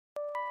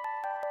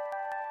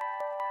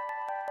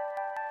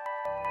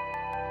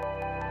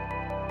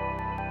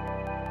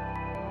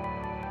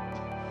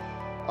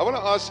I want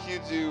to ask you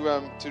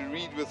to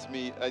read with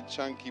me a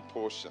chunky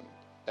portion.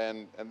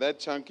 And that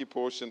chunky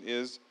portion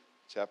is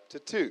chapter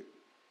 2.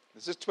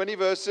 This is 20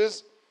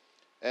 verses.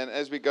 And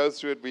as we go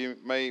through it, we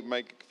may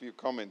make a few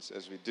comments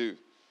as we do.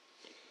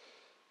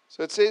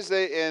 So it says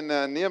there in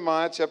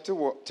Nehemiah chapter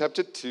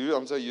 2,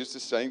 I'm so used to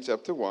saying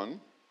chapter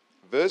 1,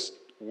 verse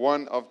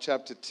 1 of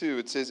chapter 2,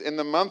 it says, in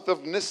the month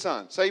of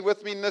Nisan. Say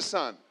with me,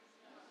 Nisan.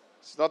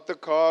 It's not the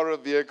car or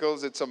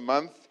vehicles, it's a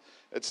month.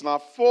 It's now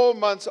 4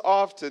 months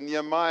after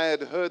Nehemiah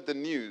had heard the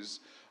news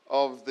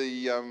of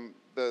the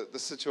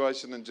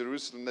situation in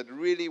Jerusalem that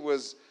really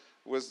was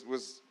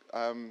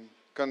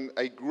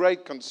a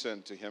great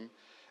concern to him.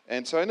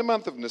 And so in the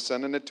month of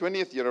Nisan, in the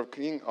 20th year of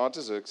King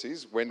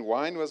Artaxerxes, when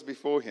wine was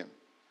before him.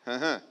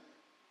 It's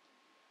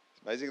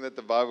amazing that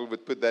the Bible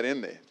would put that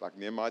in there. Like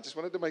Nehemiah just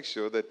wanted to make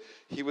sure that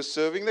he was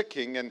serving the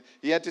king, and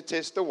he had to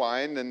test the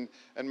wine and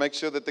make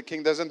sure that the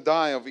king doesn't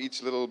die of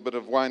each little bit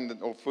of wine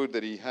or food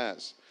that he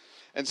has.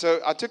 And so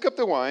I took up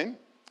the wine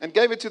and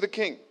gave it to the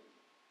king.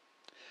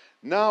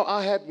 Now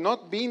I had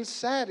not been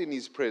sad in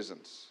his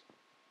presence.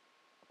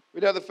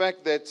 We know the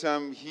fact that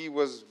he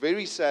was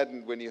very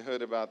saddened when he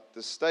heard about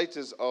the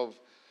status of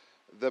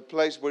the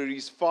place where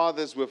his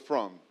fathers were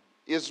from,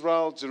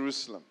 Israel,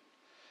 Jerusalem.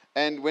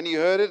 And when he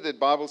heard it, the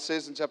Bible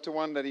says in chapter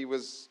 1 that he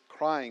was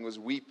crying, was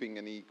weeping,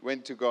 and he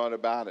went to God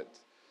about it.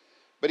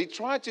 But he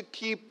tried to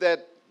keep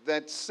that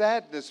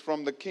sadness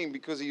from the king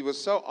because he was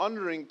so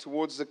honoring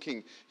towards the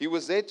king. He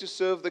was there to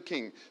serve the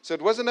king. So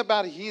it wasn't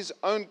about his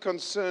own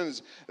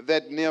concerns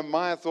that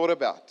Nehemiah thought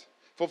about.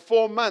 For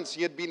 4 months,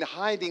 he had been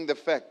hiding the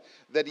fact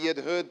that he had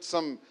heard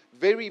some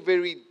very,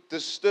 very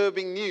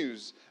disturbing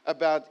news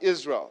about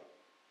Israel.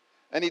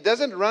 And he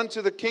doesn't run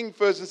to the king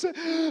first and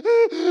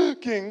say,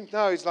 King.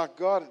 No, he's like,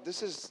 God,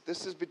 this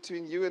is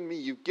between you and me.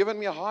 You've given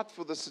me a heart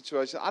for this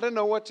situation. I don't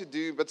know what to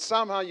do, but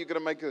somehow you're going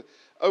to make an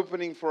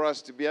opening for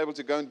us to be able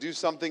to go and do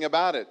something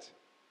about it.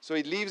 So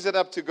he leaves it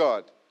up to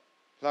God,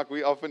 like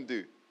we often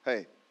do.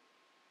 Hey,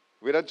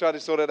 we don't try to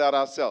sort it out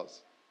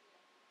ourselves.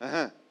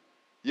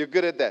 You're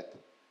good at that.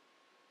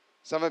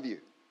 Some of you.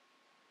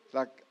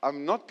 Like,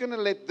 I'm not going to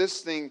let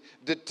this thing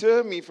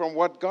deter me from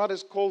what God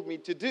has called me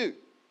to do.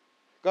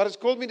 God has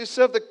called me to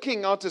serve the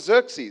king,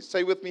 Artaxerxes.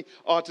 Say with me,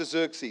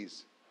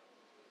 Artaxerxes.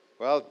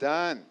 Well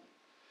done.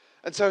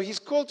 And so he's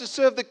called to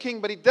serve the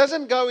king, but he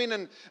doesn't go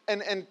in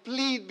and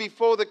plead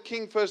before the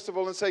king, first of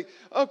all, and say,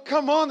 oh,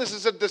 come on, this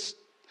is a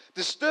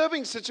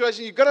disturbing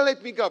situation. You've got to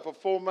let me go for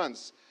 4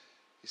 months.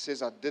 He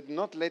says, I did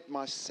not let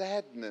my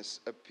sadness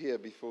appear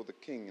before the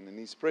king and in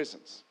his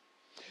presence.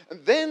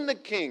 And then the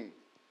king,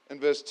 in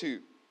verse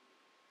 2,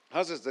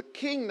 how's this? The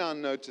king now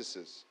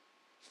notices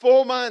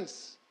 4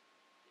 months.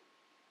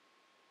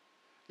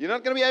 You're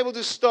not going to be able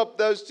to stop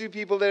those two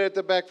people there at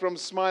the back from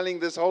smiling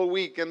this whole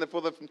week and for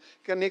the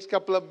next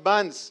couple of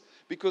months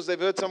because they've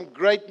heard some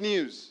great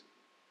news.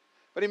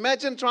 But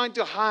imagine trying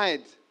to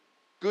hide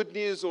good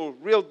news or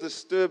real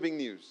disturbing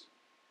news.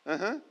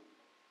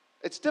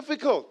 It's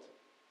difficult.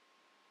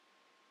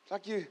 It's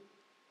like you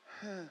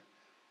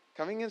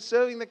coming and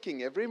serving the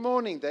king every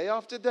morning, day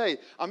after day.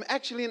 I'm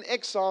actually in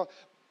exile.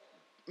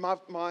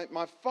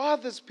 My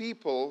father's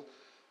people,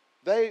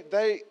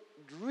 they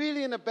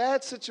really in a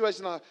bad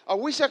situation. I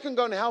wish I could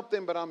go and help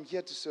them, but I'm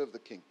here to serve the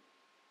king.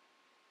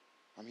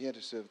 I'm here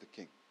to serve the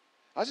king.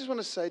 I just want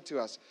to say to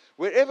us,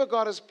 wherever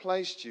God has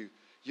placed you,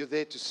 you're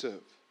there to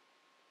serve.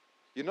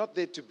 You're not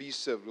there to be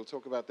served. We'll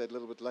talk about that a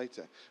little bit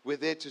later. We're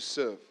there to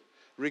serve,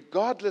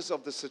 regardless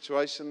of the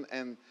situation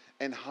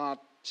and how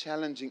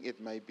challenging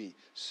it may be.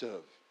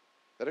 Serve.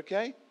 Is that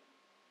okay?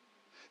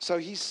 So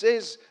he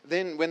says,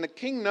 then when the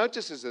king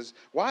notices this,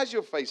 why is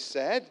your face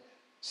sad,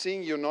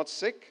 seeing you're not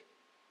sick?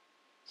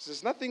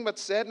 There's nothing but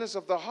sadness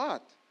of the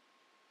heart.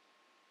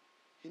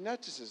 He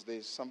notices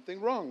there's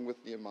something wrong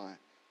with Nehemiah.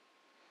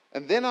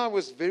 And then I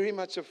was very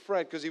much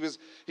afraid because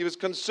he was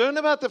concerned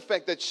about the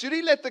fact that should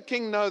he let the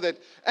king know that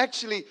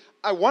actually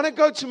I want to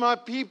go to my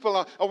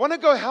people, I want to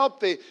go help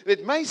there.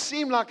 It may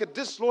seem like a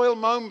disloyal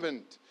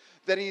moment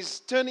that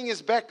he's turning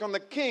his back on the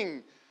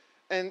king.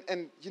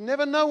 And you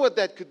never know what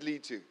that could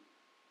lead to.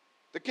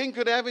 The king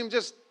could have him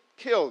just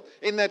killed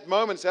in that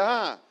moment.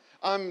 Say,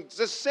 I'm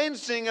just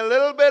sensing a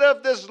little bit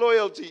of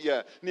disloyalty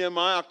here.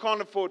 Nehemiah, I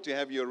can't afford to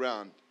have you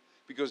around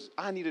because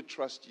I need to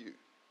trust you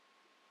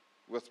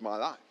with my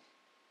life.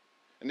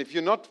 And if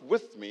you're not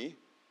with me,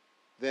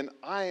 then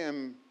I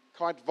am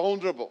quite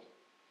vulnerable.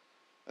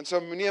 And so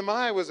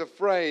Nehemiah was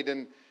afraid,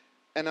 and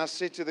I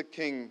said to the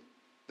king,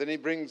 then he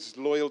brings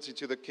loyalty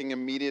to the king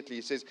immediately.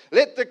 He says,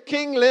 let the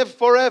king live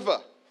forever.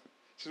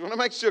 He says, I want to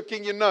make sure,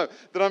 king, you know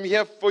that I'm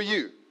here for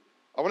you.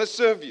 I want to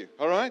serve you,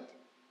 all right?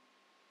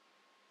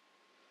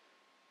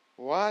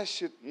 Why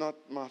should not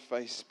my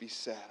face be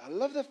sad? I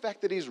love the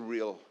fact that he's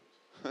real.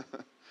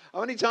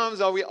 How many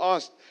times are we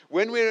asked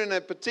when we're in a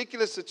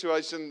particular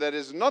situation that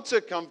is not so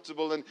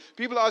comfortable and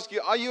people ask you,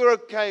 are you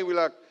okay? We're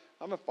like,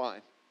 I'm fine.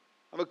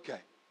 I'm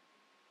okay.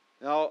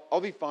 Now,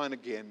 I'll be fine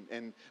again.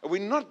 And we're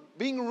not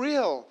being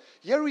real.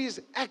 Here he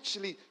is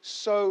actually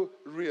so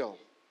real.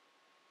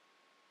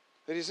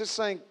 That he's just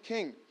saying,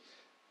 King,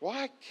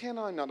 Why can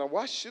I not? Or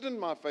why shouldn't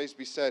my face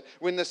be sad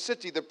when the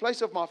city, the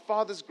place of my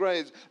father's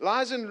graves,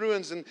 lies in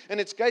ruins and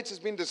its gates has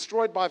been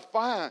destroyed by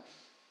fire?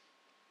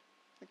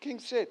 The king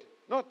said,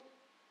 not,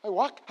 hey,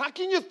 how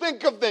can you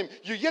think of them?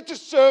 You're here to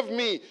serve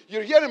me.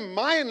 You're here in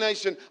my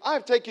nation.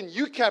 I've taken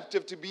you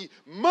captive to be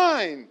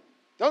mine.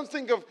 Don't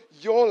think of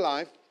your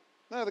life.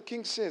 No, the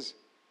king says,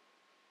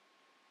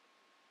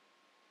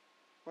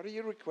 what are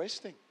you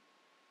requesting?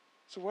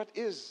 So what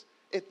is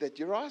it that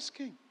you're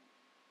asking?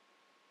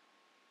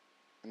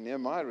 And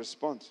Nehemiah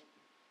responds.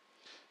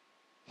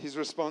 His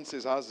response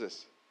is, how's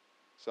this?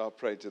 So I'll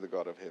pray to the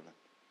God of heaven.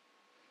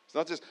 It's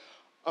not just,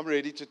 I'm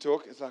ready to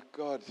talk. It's like,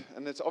 God.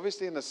 And it's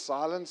obviously in the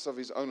silence of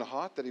his own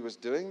heart that he was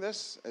doing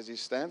this as he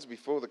stands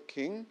before the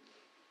king.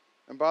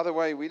 And by the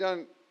way,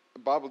 the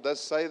Bible does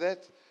say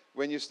that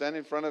when you stand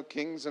in front of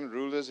kings and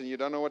rulers and you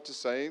don't know what to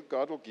say,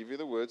 God will give you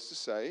the words to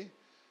say.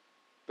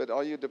 But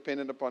are you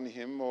dependent upon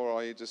him, or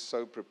are you just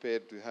so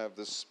prepared to have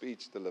this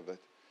speech delivered?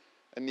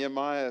 And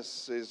Nehemiah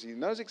says he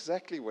knows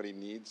exactly what he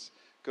needs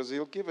because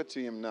he'll give it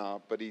to him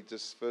now, but he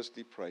just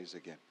firstly prays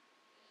again.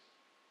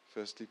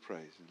 Firstly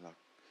prays. He's like,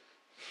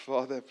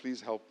 Father,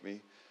 please help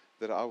me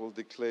that I will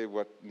declare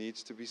what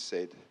needs to be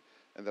said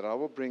and that I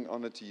will bring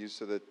honor to you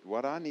so that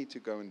what I need to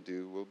go and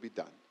do will be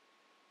done.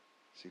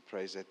 So he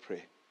prays that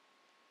prayer.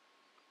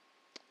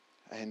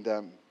 And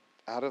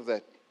out of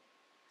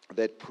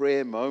that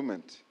prayer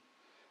moment,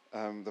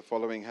 the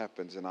following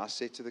happens. And I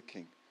said to the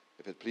king,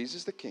 if it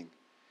pleases the king,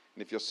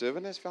 and if your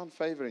servant has found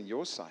favor in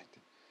your sight,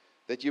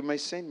 that you may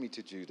send me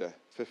to Judah,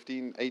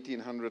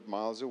 1,800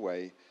 miles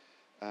away,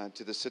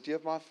 to the city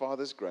of my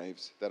father's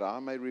graves, that I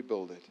may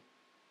rebuild it.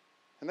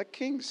 And the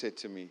king said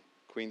to me,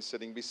 queen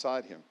sitting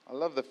beside him. I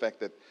love the fact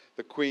that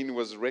the queen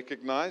was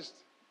recognized.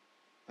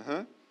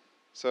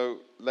 So,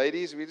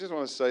 ladies, we just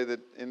want to say that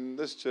in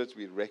this church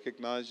we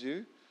recognize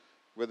you,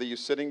 whether you're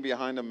sitting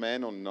behind a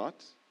man or not.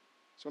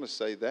 I just want to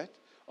say that.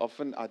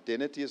 Often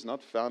identity is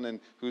not found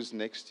in who's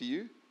next to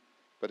you,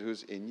 but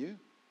who's in you.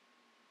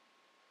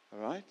 All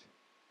right?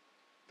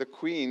 The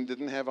queen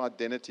didn't have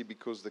identity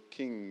because the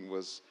king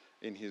was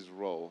in his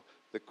role.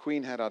 The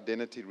queen had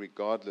identity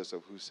regardless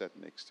of who sat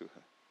next to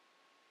her.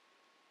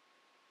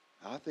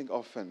 I think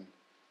often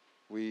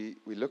we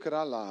look at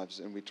our lives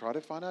and we try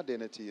to find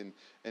identity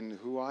in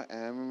who I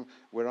am,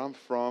 where I'm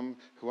from,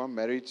 who I'm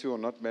married to or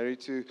not married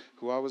to,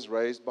 who I was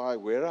raised by,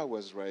 where I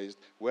was raised,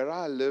 where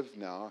I live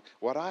now,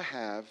 what I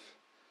have,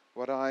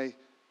 what I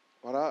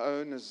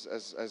own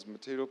as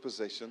material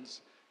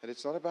possessions. And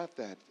it's not about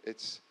that.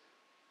 It's,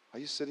 are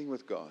you sitting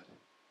with God?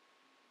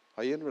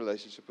 Are you in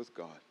relationship with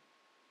God?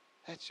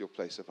 That's your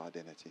place of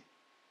identity.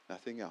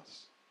 Nothing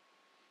else.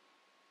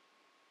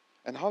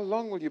 And how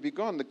long will you be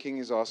gone? The king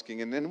is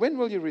asking. And then when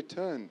will you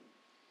return?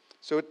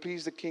 So it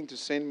pleased the king to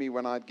send me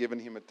when I had given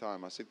him a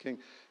time. I said, King,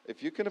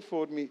 if you can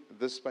afford me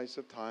this space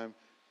of time,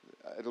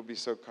 it'll be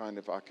so kind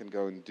if I can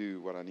go and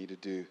do what I need to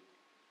do.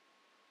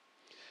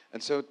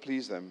 And so it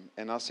pleased them.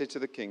 And I said to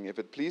the king, if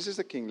it pleases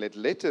the king, let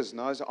letters.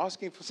 Now he's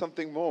asking for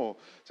something more.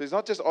 So he's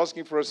not just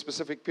asking for a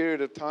specific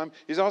period of time.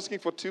 He's asking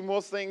for two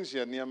more things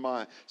here,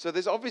 Nehemiah. So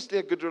there's obviously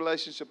a good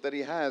relationship that he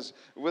has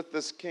with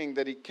this king,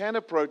 that he can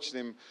approach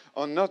them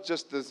on not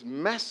just this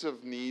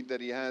massive need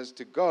that he has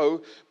to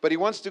go, but he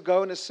wants to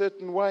go in a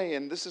certain way.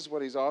 And this is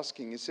what he's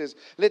asking. He says,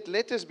 let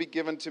letters be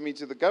given to me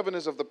to the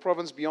governors of the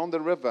province beyond the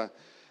river,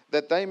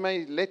 that they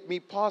may let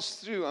me pass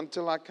through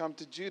until I come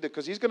to Judah.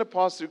 Because he's going to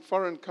pass through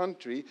foreign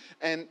country,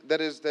 and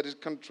that is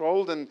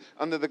controlled and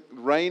under the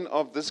reign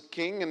of this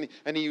king.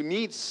 And he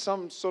needs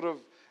some sort of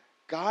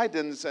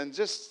guidance and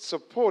just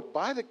support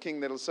by the king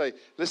that'll say,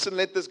 listen,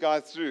 let this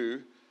guy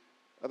through.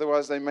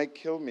 Otherwise, they may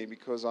kill me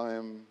because I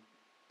am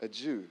a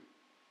Jew.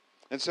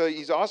 And so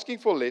he's asking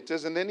for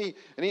letters. And then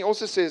he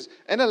also says,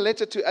 and a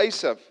letter to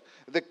Asaph,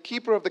 the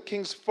keeper of the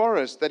king's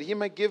forest, that he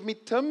may give me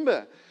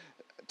timber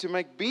to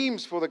make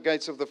beams for the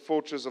gates of the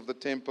fortress of the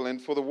temple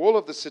and for the wall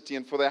of the city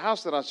and for the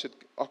house that I should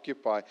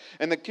occupy.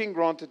 And the king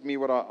granted me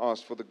what I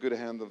asked, for the good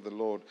hand of the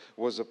Lord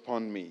was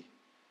upon me.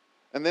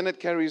 And then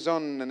it carries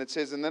on and it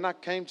says, and then I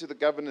came to the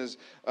governors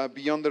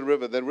beyond the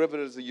river. The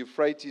river is the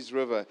Euphrates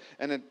River.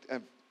 And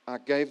I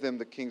gave them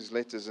the king's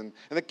letters. And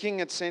the king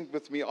had sent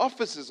with me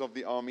officers of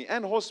the army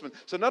and horsemen.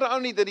 So not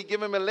only did he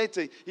give him a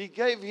letter, he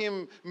gave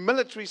him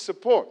military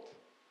support.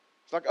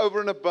 It's like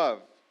over and above,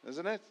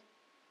 isn't it?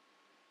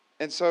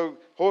 And so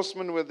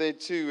horsemen were there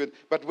too.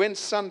 But when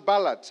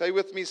Sanballat, say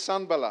with me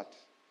Sanballat.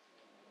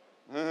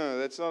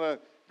 That's not a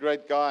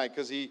great guy,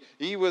 because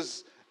he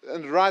was,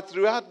 and right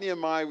throughout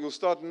Nehemiah, we'll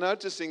start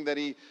noticing that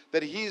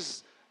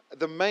he's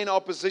the main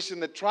opposition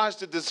that tries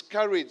to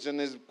discourage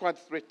and is quite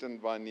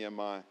threatened by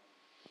Nehemiah.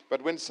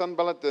 But when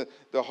Sanballat, the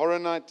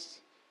Horonite,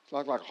 it's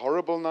like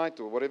horrible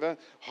night or whatever,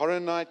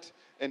 Horonite,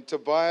 and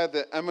Tobiah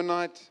the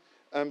Ammonite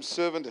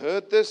servant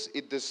heard this,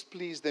 it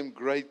displeased them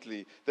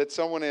greatly that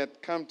someone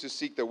had come to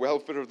seek the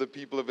welfare of the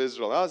people of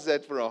Israel. How's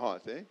that for a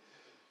heart, eh?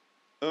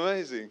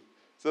 Amazing.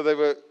 So they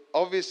were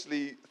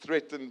obviously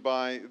threatened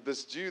by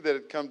this Jew that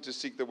had come to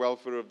seek the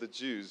welfare of the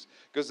Jews,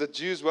 because the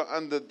Jews were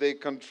under their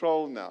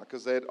control now,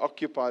 because they had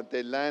occupied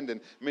their land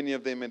and many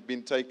of them had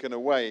been taken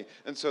away.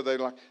 And so they're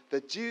like,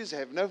 the Jews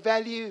have no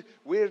value.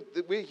 We're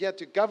here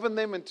to govern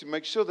them and to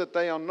make sure that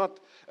they are not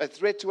a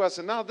threat to us.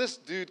 And now this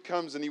dude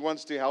comes and he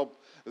wants to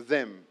help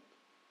them.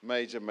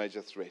 Major,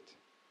 major threat.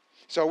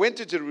 So I went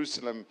to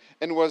Jerusalem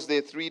and was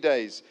there 3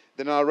 days.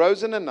 Then I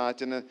arose in the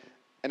night and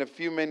a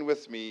few men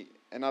with me,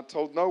 and I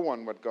told no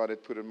one what God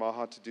had put in my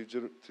heart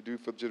to do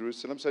for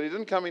Jerusalem. So he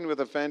didn't come in with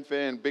a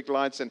fanfare and big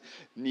lights and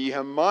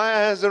Nehemiah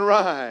has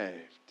arrived.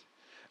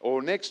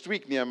 Or next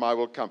week Nehemiah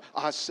will come.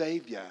 Our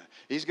Savior.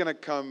 He's going to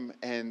come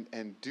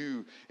and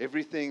do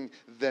everything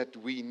that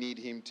we need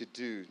him to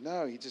do.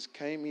 No, he just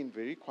came in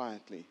very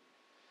quietly.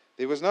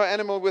 There was no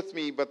animal with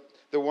me but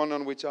the one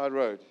on which I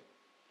rode.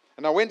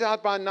 And I went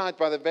out by night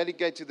by the valley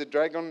gate to the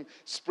Dragon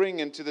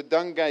Spring and to the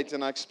Dung Gate,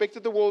 and I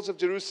expected the walls of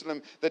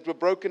Jerusalem that were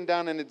broken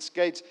down and its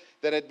gates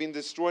that had been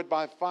destroyed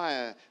by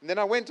fire. And then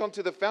I went on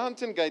to the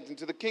Fountain Gate and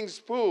to the King's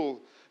Pool,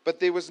 but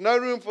there was no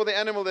room for the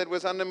animal that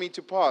was under me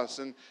to pass.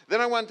 And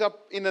then I went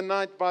up in the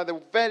night by the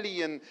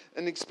valley and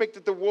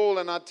expected the wall,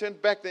 and I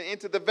turned back and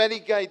entered the valley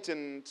gate,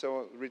 and so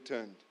I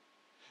returned.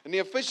 And the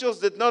officials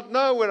did not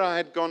know where I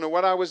had gone or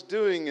what I was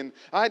doing. And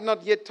I had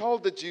not yet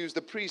told the Jews,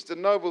 the priests, the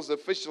nobles, the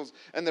officials,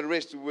 and the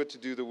rest who were to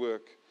do the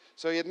work.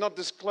 So he had not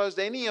disclosed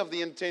any of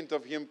the intent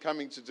of him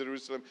coming to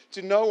Jerusalem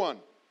to no one.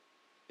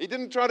 He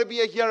didn't try to be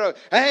a hero.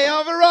 Hey,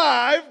 I've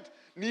arrived.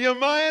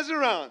 Nehemiah's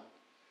around.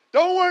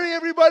 Don't worry,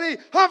 everybody.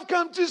 I've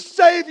come to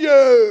save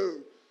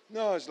you.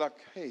 No, it's like,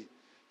 hey,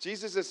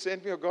 Jesus has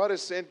sent me or God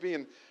has sent me,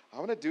 and I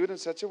want to do it in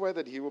such a way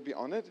that he will be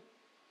honored.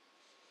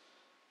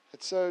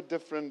 It's so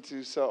different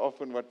to so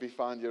often what we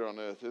find here on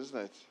earth, isn't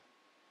it?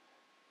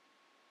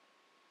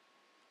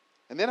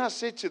 And then I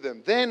said to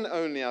them,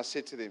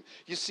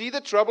 you see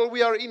the trouble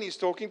we are in. He's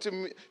talking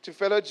to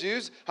fellow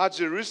Jews, how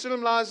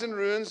Jerusalem lies in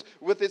ruins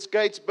with its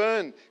gates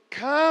burned.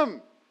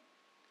 Come,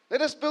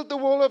 let us build the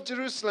wall of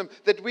Jerusalem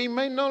that we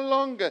may no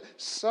longer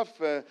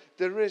suffer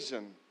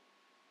derision.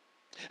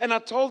 And I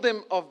told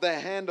them of the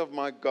hand of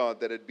my God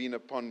that had been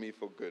upon me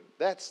for good.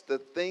 That's the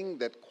thing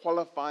that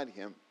qualified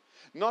him.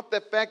 Not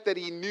the fact that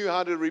he knew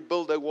how to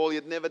rebuild a wall. He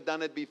had never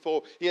done it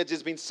before. He had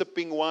just been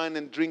sipping wine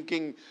and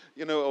drinking,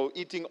 or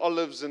eating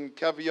olives and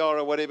caviar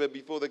or whatever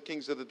before the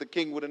king so that the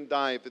king wouldn't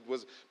die if it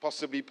was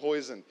possibly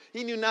poisoned.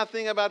 He knew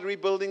nothing about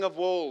rebuilding of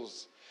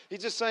walls. He's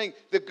just saying,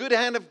 the good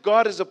hand of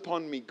God is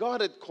upon me. God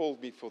had called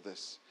me for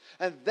this.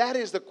 And that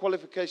is the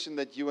qualification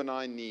that you and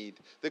I need.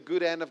 The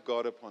good hand of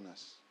God upon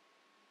us.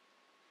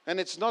 And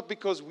it's not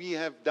because we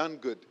have done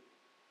good.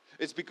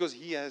 It's because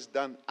he has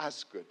done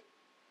us good.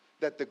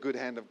 That the good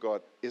hand of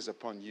God is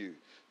upon you.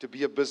 To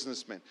be a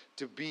businessman,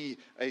 to be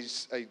a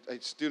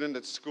student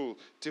at school,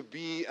 to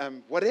be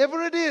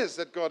whatever it is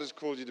that God has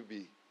called you to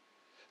be.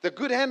 The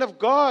good hand of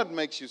God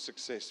makes you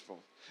successful.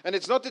 And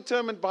it's not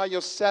determined by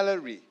your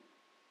salary.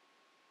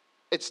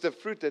 It's the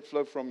fruit that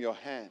flow from your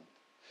hand.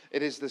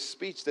 It is the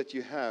speech that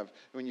you have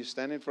when you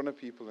stand in front of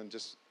people and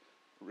just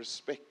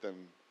respect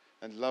them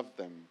and love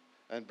them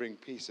and bring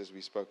peace, as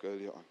we spoke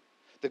earlier on.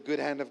 The good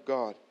hand of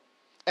God.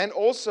 And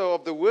also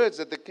of the words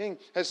that the king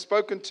has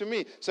spoken to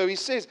me. So he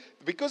says,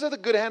 because of the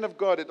good hand of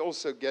God, it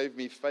also gave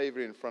me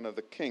favor in front of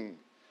the king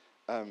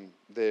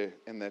there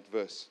in that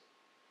verse.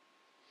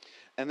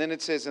 And then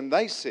it says, and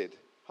they said,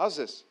 how's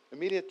this?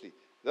 Immediately.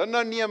 They don't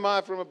know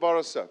Nehemiah from a bar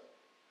of soap.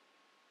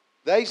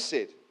 They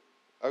said,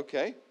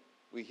 okay,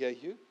 we hear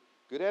you.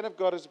 Good hand of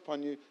God is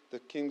upon you. The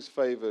king's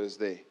favor is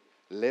there.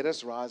 Let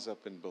us rise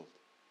up and build.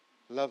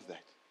 Love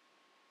that.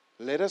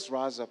 Let us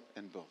rise up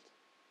and build.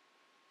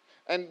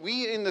 And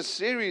we in the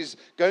series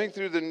going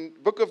through the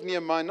book of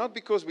Nehemiah, not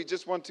because we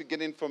just want to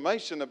get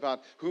information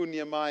about who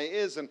Nehemiah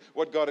is and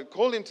what God had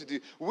called him to do.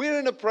 We're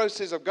in a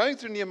process of going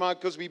through Nehemiah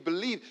because we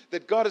believe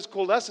that God has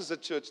called us as a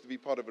church to be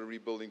part of a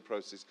rebuilding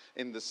process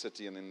in this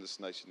city and in this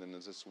nation and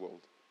in this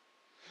world.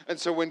 And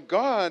so when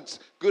God's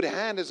good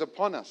hand is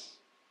upon us,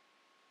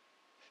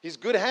 his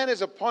good hand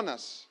is upon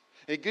us,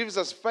 he gives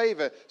us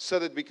favor so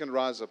that we can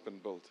rise up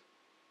and build.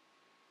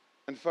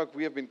 And folk,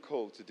 we have been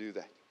called to do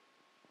that.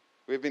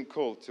 We've been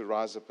called to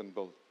rise up and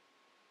build.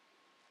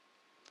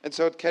 And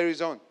so it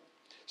carries on.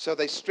 So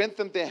they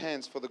strengthened their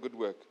hands for the good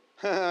work.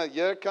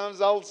 Here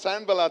comes old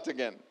Sanballat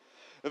again.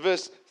 In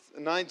verse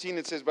 19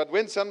 it says, but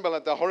when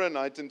Sanballat the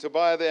Horonite and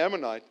Tobiah the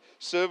Ammonite,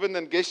 servant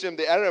and Geshem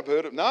the Arab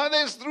heard of, now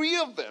there's 3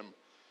 of them.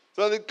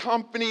 So the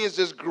company is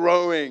just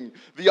growing.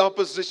 The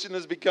opposition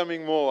is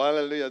becoming more.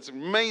 Hallelujah. It's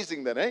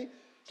amazing that, eh?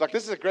 It's like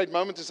this is a great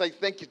moment to say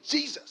thank you,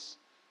 Jesus.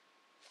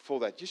 For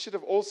that. You should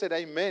have all said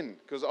amen,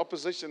 because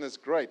opposition is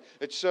great.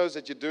 It shows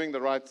that you're doing the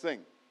right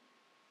thing.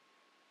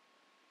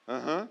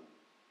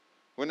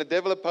 When the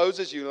devil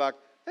opposes you, like,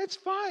 that's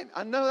fine.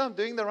 I know I'm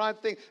doing the right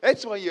thing.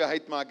 That's why you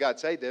hate my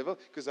guts, hey devil,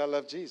 because I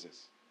love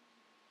Jesus.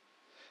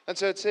 And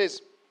so it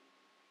says,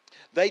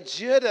 they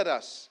jeered at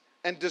us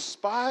and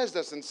despised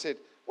us and said,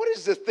 what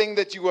is the thing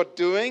that you are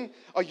doing?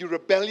 Are you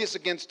rebellious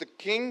against the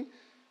king?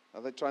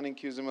 Are they trying to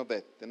accuse him of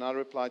that? Then I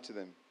replied to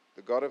them,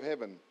 the God of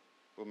heaven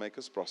will make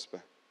us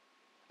prosper,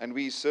 and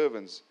we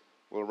servants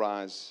will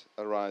arise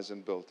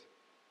and build.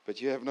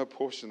 But you have no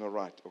portion or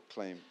right or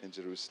claim in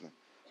Jerusalem.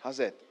 How's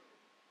that?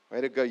 Way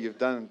to go, you've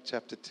done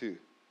chapter 2.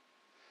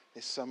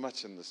 There's so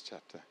much in this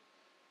chapter.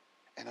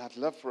 And I'd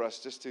love for us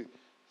just to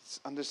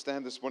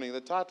understand this morning.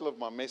 The title of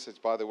my message,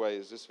 by the way,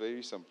 is just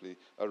very simply,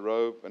 A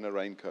Robe and a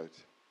Raincoat.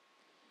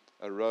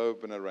 A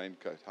robe and a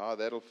raincoat. How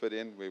that'll fit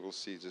in, we will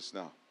see just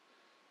now.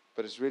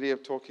 But it's really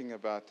talking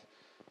about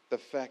the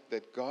fact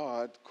that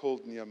God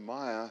called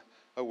Nehemiah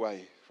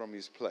away from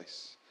his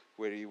place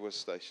where he was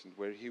stationed,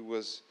 where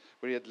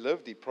he had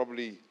lived. He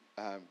probably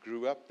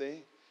grew up there,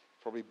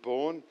 probably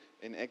born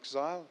in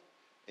exile,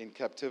 in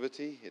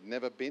captivity. He had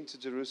never been to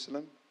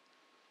Jerusalem.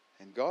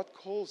 And God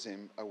calls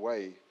him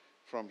away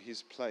from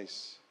his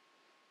place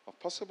of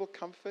possible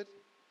comfort.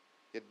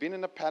 He had been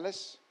in a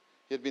palace.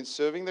 He had been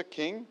serving the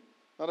king.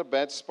 Not a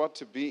bad spot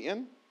to be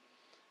in.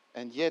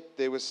 And yet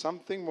there was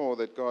something more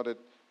that God had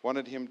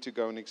wanted him to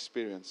go and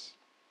experience.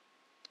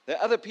 There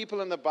are other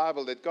people in the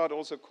Bible that God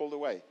also called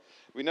away.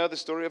 We know the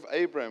story of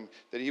Abraham,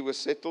 that he was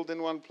settled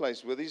in one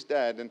place with his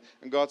dad,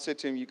 and God said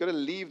to him, you've got to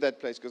leave that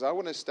place because I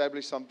want to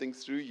establish something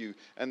through you.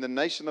 And the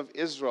nation of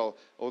Israel,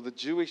 or the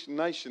Jewish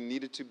nation,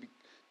 needed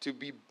to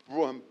be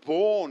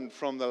born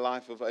from the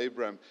life of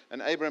Abraham.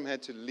 And Abraham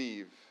had to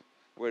leave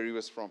where he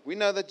was from. We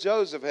know that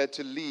Joseph had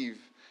to leave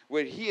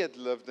where he had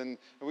lived. And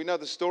we know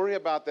the story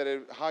about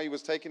that, how he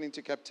was taken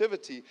into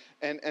captivity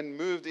and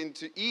moved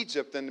into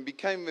Egypt and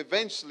became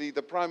eventually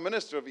the prime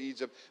minister of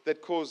Egypt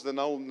that caused the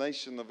whole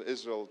nation of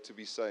Israel to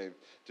be saved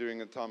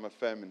during a time of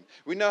famine.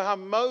 We know how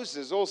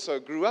Moses also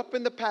grew up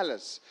in the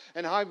palace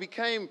and how he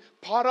became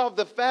part of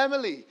the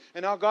family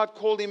and how God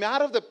called him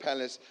out of the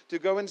palace to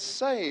go and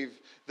save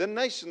the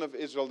nation of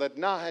Israel that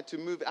now had to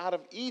move out of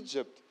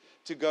Egypt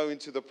to go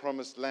into the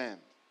promised land.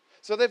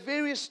 So there are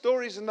various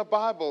stories in the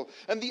Bible.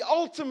 And the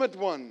ultimate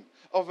one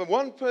of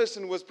one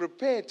person was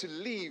prepared to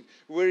leave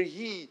where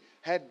he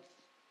had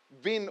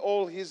been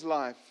all his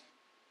life.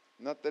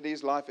 Not that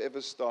his life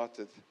ever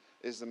started,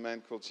 is the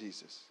man called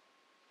Jesus.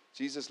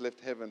 Jesus left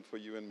heaven for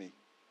you and me.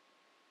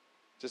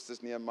 Just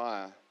as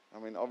Nehemiah. I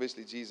mean,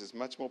 obviously Jesus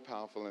much more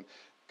powerful and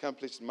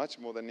accomplished much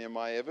more than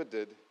Nehemiah ever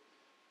did.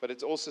 But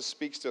it also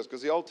speaks to us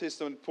because the Old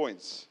Testament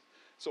points.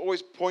 It's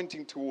always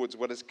pointing towards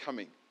what is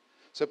coming.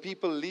 So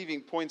people leaving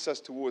points us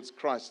towards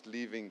Christ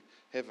leaving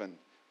heaven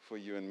for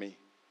you and me.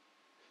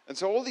 And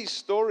so all these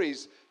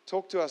stories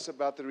talk to us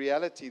about the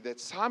reality that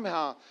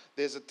somehow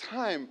there's a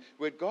time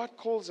where God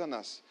calls on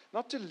us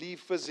not to leave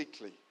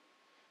physically.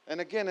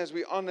 And again, as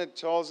we honored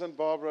Charles and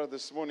Barbara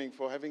this morning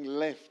for having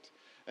left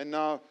and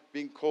now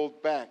being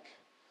called back,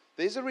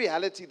 there's a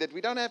reality that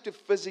we don't have to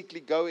physically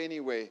go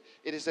anywhere.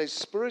 It is a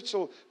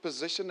spiritual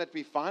position that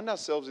we find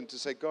ourselves in to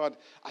say, God,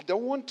 I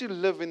don't want to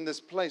live in this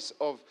place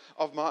of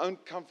my own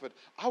comfort.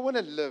 I want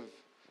to live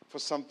for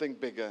something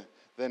bigger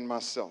than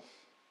myself.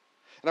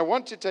 And I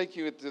want to take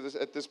you at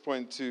this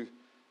point to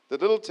the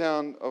little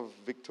town of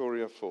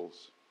Victoria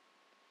Falls.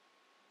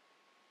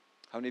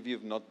 How many of you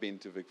have not been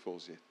to Vic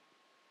Falls yet?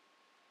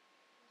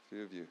 A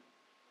few of you.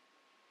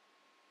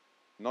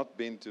 Not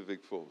been to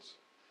Vic Falls.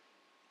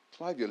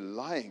 Clive, you're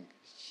lying.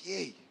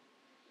 Yay.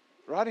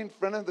 Right in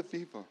front of the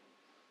people.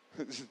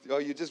 Oh,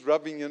 you're just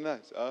rubbing your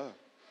nose. Oh.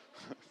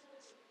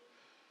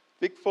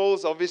 Vic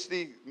Falls,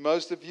 obviously,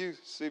 most of you,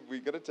 see,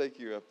 we're going to take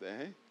you up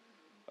there.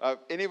 Hey?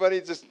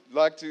 Anybody just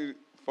like to,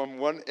 from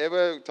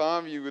whatever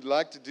time you would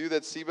like to do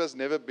that, Seba's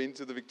never been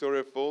to the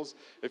Victoria Falls.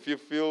 If you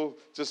feel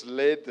just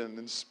led and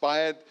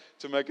inspired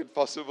to make it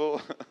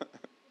possible.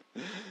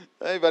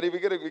 Hey, buddy,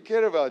 we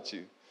care about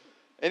you.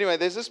 Anyway,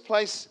 there's this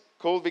place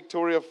called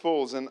Victoria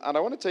Falls, and I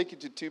want to take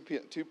you to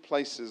two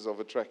places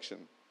of attraction.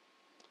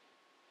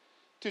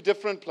 Two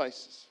different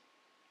places.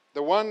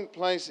 The one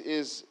place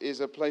is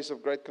a place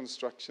of great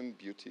construction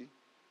beauty.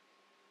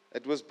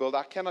 It was built.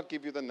 I cannot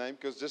give you the name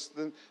because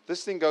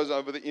this thing goes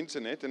over the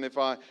internet, and if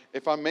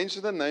I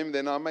mention the name,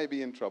 then I may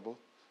be in trouble.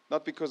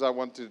 Not because I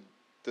want to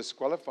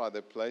disqualify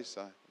the place.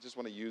 I just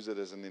want to use it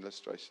as an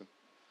illustration.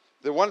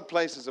 The one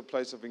place is a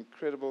place of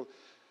incredible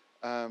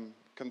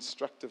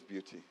constructive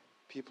beauty.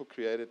 People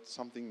created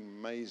something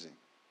amazing.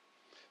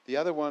 The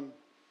other one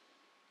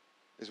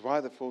is why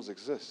the falls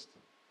exist,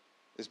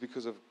 is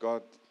because of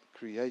God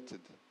created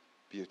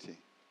beauty.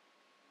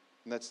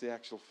 And that's the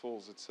actual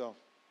falls itself.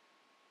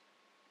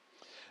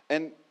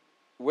 And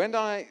when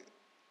I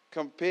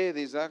compare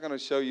these, I'm going to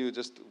show you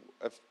just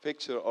a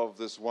picture of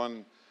this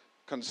one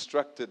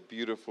constructed,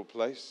 beautiful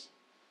place.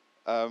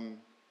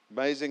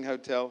 Amazing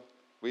hotel.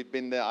 We'd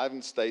been there. I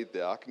haven't stayed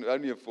there. I can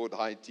only afford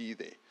high tea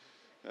there.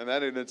 And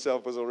that in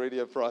itself was already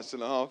a price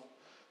and a half.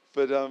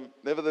 But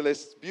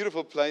nevertheless,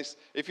 beautiful place.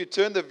 If you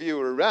turn the view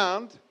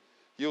around,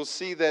 you'll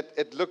see that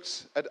it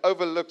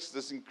overlooks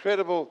this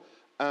incredible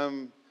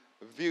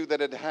view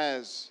that it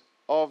has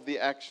of the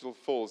actual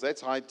falls.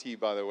 That's high tea,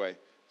 by the way.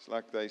 It's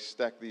like they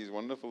stack these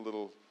wonderful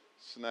little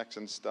snacks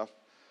and stuff.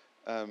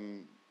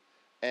 And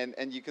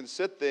you can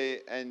sit there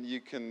and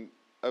you can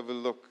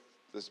overlook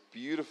this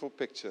beautiful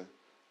picture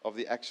of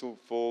the actual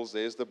falls.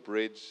 There's the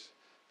bridge.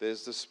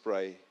 There's the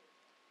spray.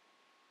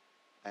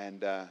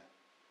 And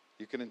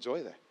you can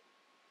enjoy that.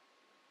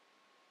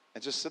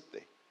 And just sit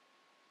there.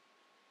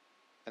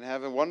 And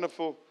have a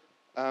wonderful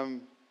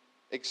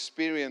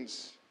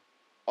experience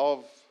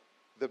of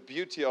the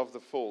beauty of the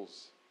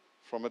falls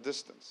from a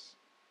distance.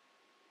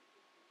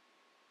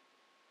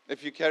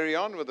 If you carry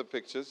on with the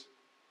pictures,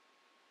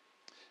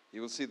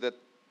 you will see that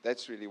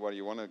that's really what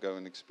you want to go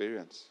and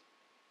experience.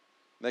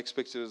 Next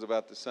picture is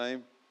about the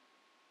same.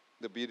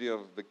 The beauty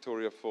of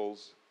Victoria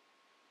Falls.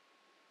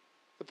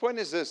 The point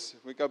is this,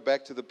 we go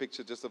back to the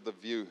picture just of the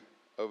view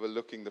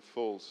overlooking the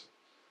falls,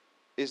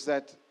 is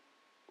that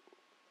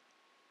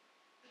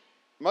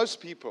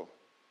most people,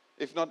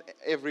 if not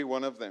every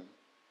one of them,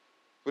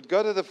 would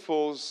go to the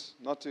falls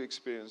not to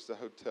experience the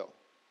hotel.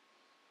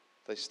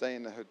 They stay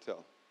in the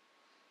hotel.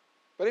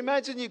 But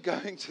imagine you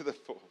going to the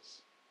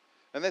falls,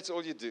 and that's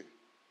all you do.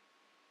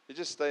 You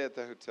just stay at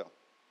the hotel.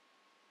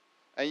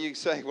 And you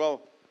say,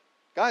 well,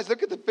 guys,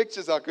 look at the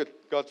pictures I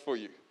got for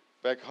you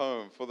back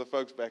home, for the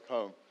folks back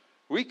home.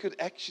 We could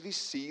actually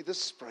see the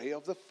spray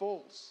of the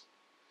falls.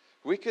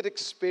 We could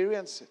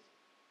experience it.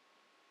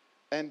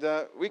 And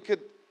we could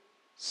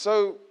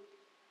so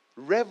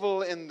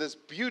revel in this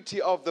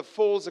beauty of the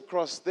falls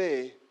across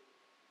there.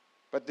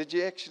 But did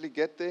you actually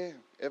get there?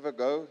 Ever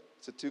go?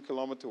 It's a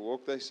 2-kilometer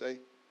walk, they say.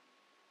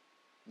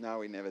 No,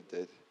 we never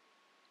did.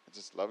 It's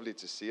just lovely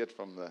to see it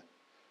from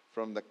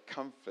the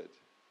comfort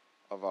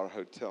of our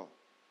hotel.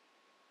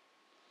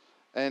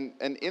 And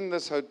in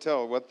this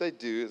hotel, what they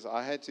do is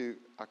I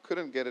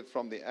couldn't get it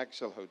from the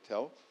actual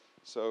hotel,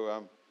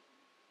 so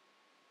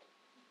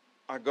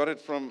I got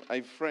it from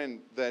a friend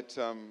that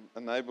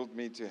enabled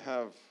me to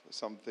have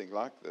something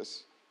like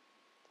this.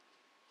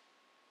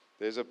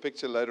 There's a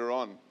picture later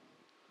on.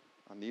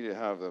 I need to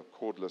have a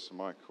cordless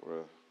mic or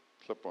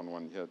a clip-on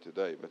one here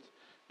today, but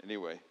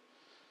anyway.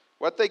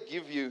 What they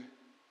give you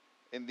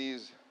in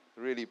these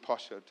really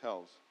posh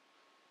hotels,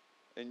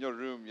 in your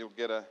room you'll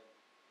get a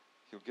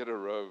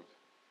robe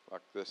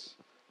like this,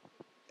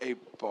 a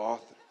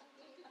bath.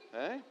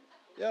 Hey?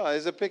 Yeah,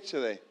 there's a picture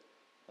there.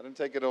 I didn't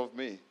take it off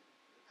me.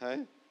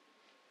 Hey?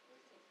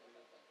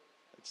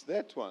 It's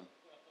that one.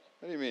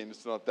 What do you mean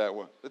it's not that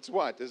one? It's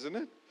white, isn't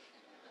it?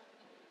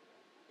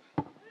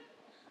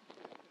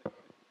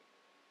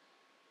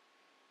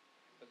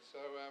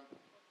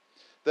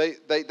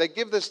 So they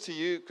give this to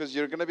you because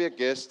you're going to be a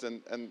guest,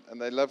 and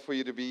they love for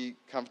you to be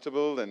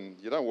comfortable, and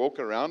you don't walk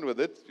around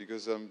with it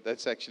because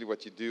that's actually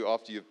what you do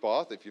after you've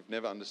bathed, if you've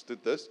never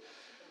understood this.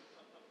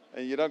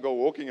 And you don't go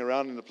walking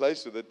around in the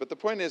place with it. But the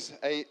point is,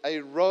 a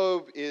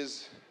robe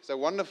is a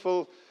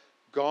wonderful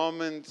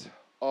garment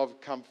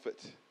of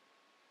comfort.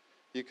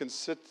 You can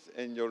sit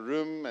in your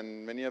room,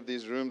 and many of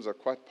these rooms are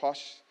quite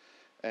posh,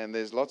 and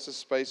there's lots of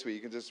space where you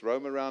can just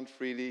roam around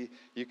freely.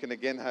 You can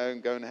again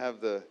go and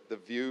have the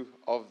view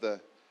of the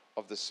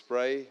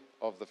spray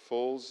of the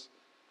falls.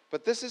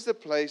 But this is the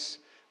place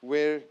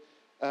where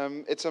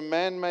it's a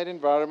man-made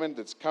environment.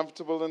 It's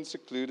comfortable and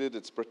secluded.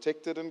 It's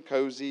protected and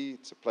cozy.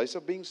 It's a place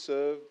of being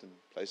served and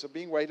a place of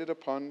being waited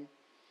upon.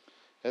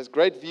 It has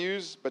great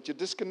views, but you're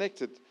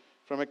disconnected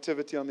from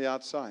activity on the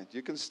outside.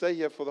 You can stay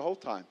here for the whole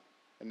time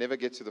and never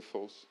get to the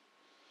falls.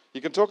 You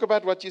can talk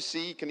about what you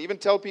see. You can even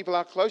tell people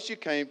how close you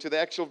came to the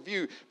actual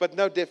view, but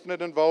no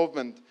definite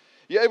involvement.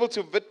 You're able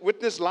to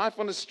witness life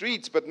on the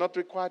streets, but not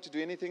required to do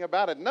anything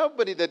about it.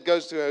 Nobody that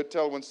goes to a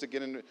hotel wants to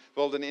get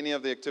involved in any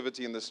of the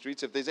activity in the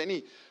streets. If there's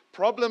any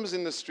problems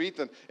in the street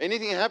and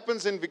anything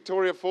happens in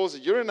Victoria Falls,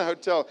 you're in a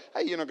hotel,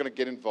 hey, you're not going to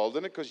get involved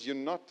in it because you're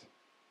not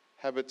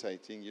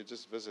habitating, you're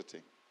just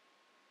visiting.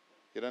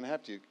 You don't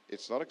have to.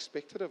 It's not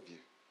expected of you.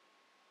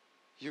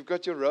 You've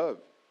got your robe.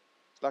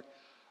 It's like,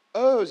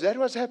 oh, is that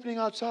what's happening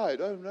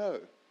outside? Oh, no.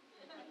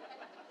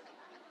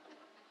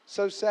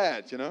 So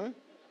sad, you know.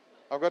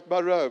 I've got my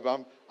robe.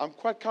 I'm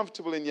quite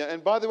comfortable in here.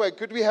 And by the way,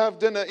 could we have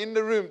dinner in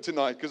the room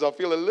tonight? Because I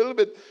feel a little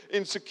bit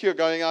insecure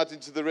going out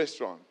into the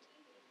restaurant.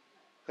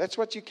 That's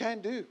what you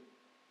can do.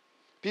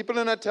 People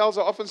in hotels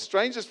are often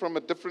strangers from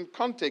a different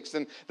context,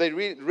 and they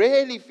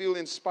rarely feel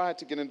inspired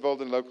to get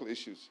involved in local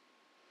issues.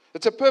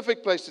 It's a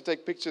perfect place to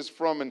take pictures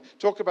from and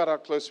talk about how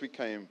close we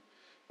came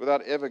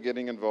without ever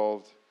getting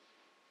involved.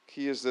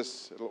 Key is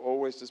this: it'll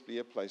always just be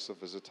a place of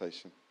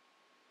visitation.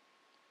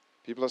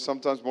 People are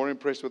sometimes more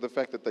impressed with the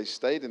fact that they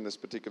stayed in this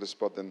particular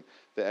spot than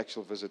the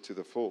actual visit to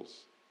the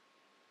falls.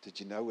 Did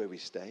you know where we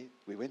stayed?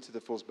 We went to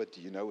the falls, but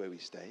do you know where we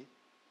stayed?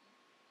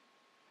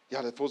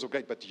 Yeah, the falls were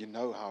great, but do you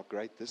know how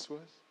great this was?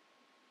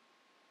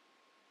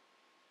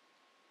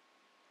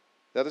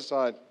 The other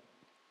side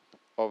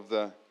of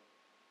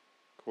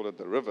call it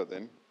the river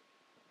then.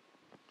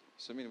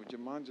 Simeon, would you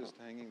mind just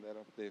hanging that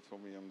up there for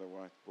me on the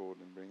whiteboard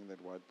and bringing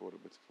that whiteboard a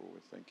bit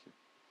forward? Thank you.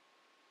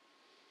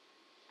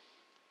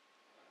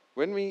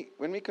 When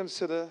we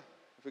consider,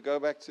 if we go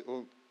back to,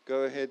 or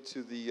go ahead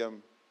to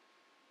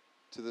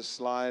the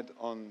slide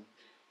on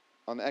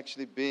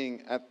actually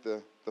being at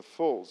the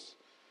falls,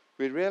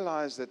 we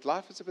realize that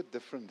life is a bit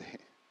different there.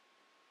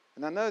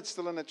 And I know it's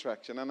still an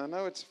attraction, and I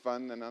know it's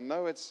fun, and I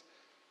know it's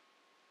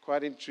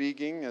quite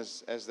intriguing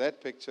as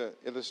that picture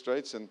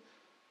illustrates. And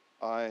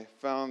I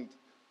found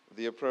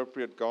the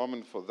appropriate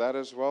garment for that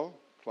as well.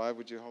 Clive,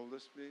 would you hold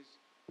this, please?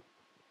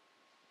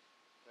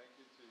 Thank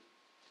you, too.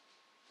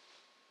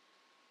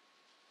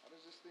 How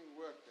does this thing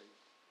work? There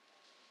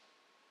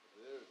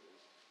it is.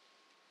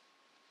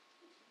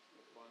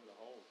 Let's find the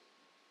hole.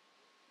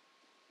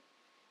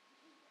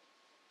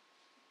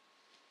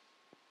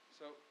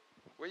 So,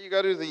 when you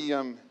go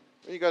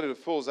to the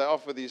falls, they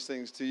offer these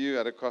things to you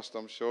at a cost,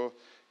 I'm sure,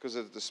 because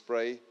of the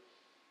spray.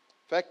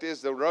 Fact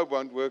is, the robe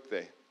won't work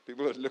there.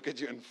 People would look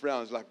at you and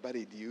frown. It's like,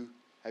 buddy,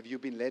 have you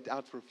been let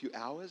out for a few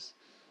hours?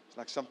 It's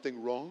like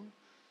something wrong.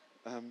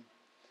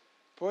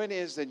 Point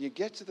is that you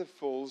get to the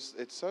falls,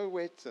 it's so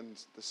wet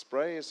and the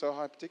spray is so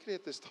high, particularly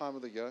at this time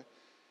of the year,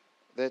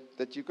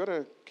 that you've got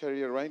to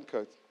carry a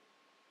raincoat.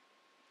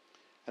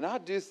 And I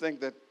do think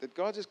that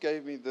God just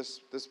gave me this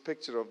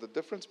picture of the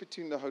difference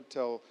between the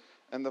hotel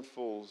and the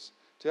falls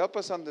to help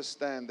us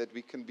understand that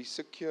we can be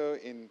secure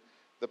in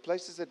the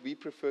places that we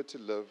prefer to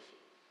live,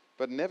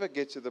 but never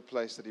get to the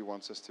place that He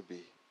wants us to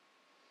be.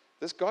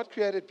 This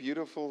God-created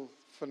beautiful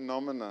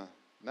phenomena,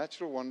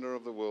 natural wonder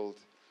of the world,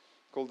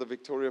 called the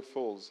Victoria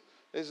Falls,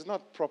 is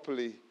not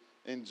properly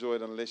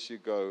enjoyed unless you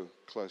go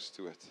close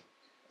to it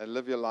and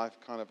live your life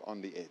kind of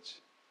on the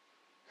edge.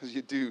 Because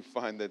you do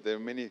find that there are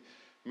many,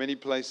 many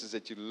places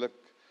that you look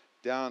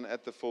down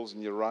at the falls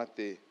and you're right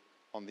there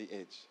on the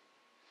edge.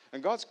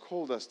 And God's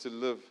called us to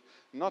live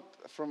not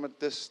from a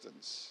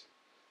distance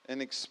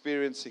and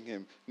experiencing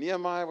Him.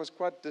 Nehemiah was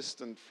quite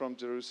distant from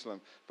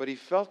Jerusalem, but he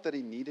felt that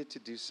he needed to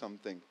do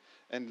something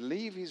and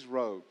leave his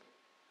robe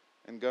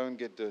and go and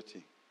get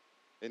dirty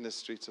in the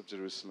streets of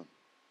Jerusalem.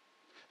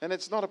 And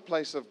it's not a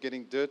place of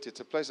getting dirty, it's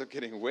a place of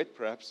getting wet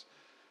perhaps,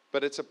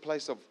 but it's a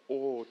place of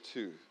awe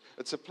too.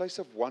 It's a place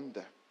of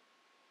wonder.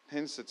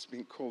 Hence it's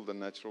been called a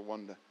natural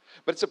wonder.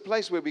 But it's a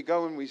place where we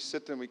go and we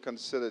sit and we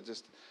consider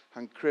just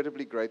how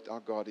incredibly great our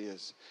God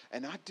is.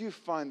 And I do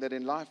find that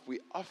in life we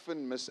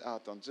often miss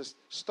out on just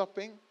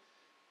stopping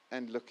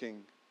and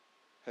looking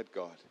at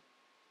God.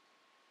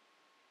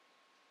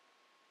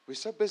 We're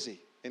so busy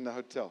in the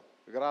hotel.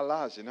 We've got our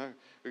lives,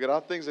 We've got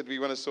our things that we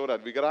want to sort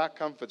out. We've got our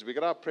comforts. We've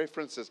got our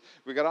preferences.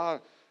 We've got our,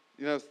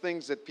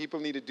 things that people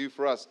need to do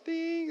for us.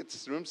 Ding,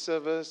 it's room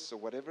service or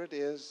whatever it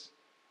is.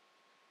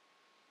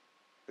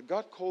 But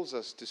God calls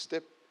us to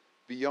step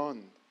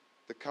beyond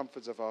the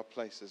comforts of our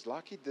places,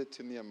 like He did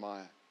to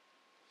Nehemiah.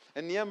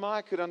 And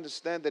Nehemiah could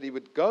understand that he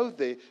would go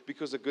there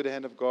because the good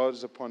hand of God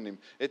is upon him.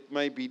 It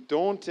may be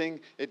daunting,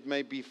 it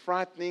may be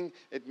frightening,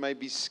 it may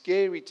be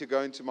scary to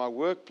go into my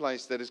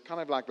workplace that is kind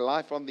of like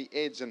life on the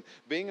edge and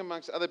being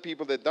amongst other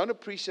people that don't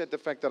appreciate the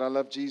fact that I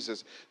love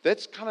Jesus.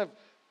 That's kind of,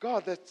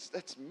 God,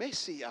 that's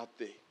messy out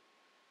there.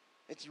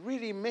 It's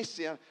really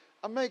messy.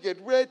 I may get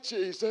wet,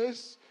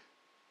 Jesus.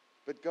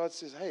 But God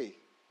says, hey,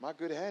 my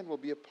good hand will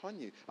be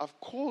upon you. I've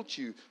called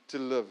you to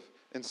live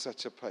in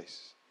such a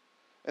place.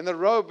 And the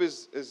robe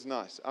is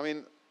nice. I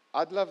mean,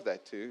 I'd love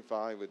that too if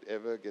I would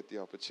ever get the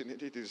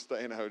opportunity to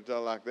stay in a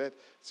hotel like that.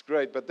 It's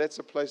great, but that's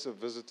a place of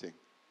visiting.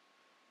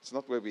 It's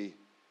not where we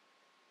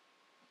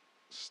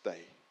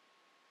stay.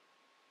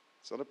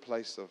 It's not a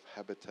place of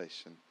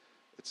habitation.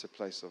 It's a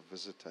place of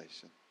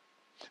visitation.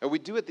 And we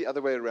do it the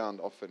other way around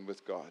often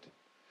with God.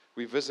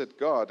 We visit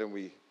God and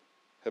we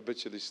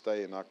habitually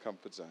stay in our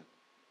comfort zone.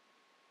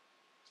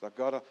 It's like,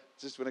 God, I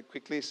just want to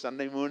quickly,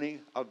 Sunday morning,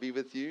 I'll be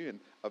with you and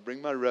I'll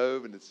bring my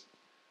robe and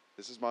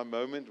this is my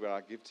moment where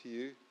I give to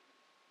you.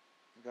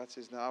 And God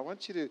says, now I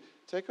want you to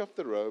take off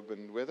the robe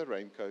and wear the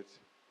raincoat.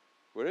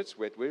 Where it's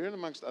wet, we're in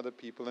amongst other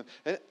people.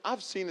 And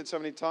I've seen it so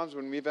many times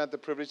when we've had the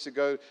privilege to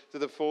go to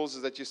the falls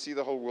is that you see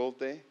the whole world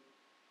there.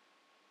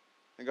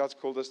 And God's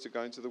called us to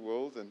go into the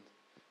world and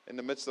in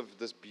the midst of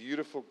this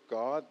beautiful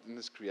God and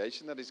this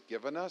creation that He's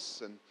given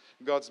us. And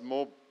God's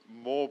more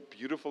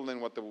beautiful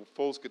than what the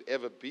falls could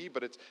ever be,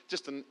 but it's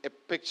just a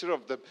picture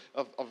of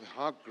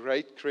how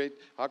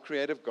how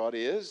creative God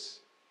is.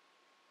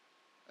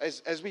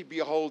 As we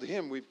behold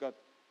Him, we've got,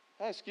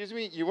 hey, excuse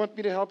me, you want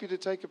me to help you to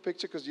take a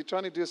picture because you're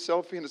trying to do a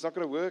selfie and it's not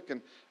going to work.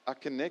 And I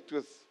connect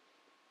with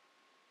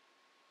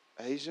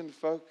Asian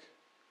folk.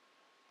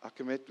 I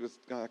connect with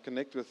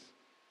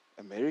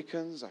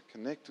Americans. I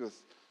connect with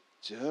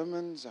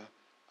Germans.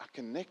 I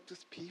connect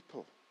with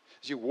people.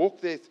 As you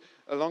walk there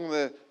along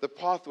the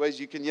pathways,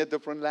 you can hear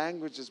different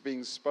languages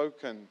being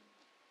spoken.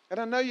 And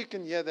I know you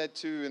can hear that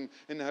too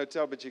in the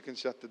hotel, but you can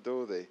shut the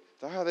door there.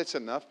 Oh, that's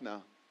enough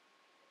now.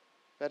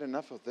 I've had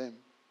enough of them.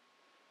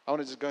 I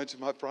want to just go into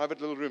my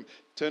private little room,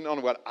 turn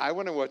on what I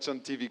want to watch on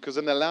TV, because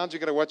in the lounge you're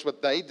going to watch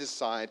what they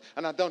decide,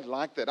 and I don't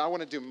like that. I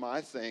want to do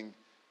my thing.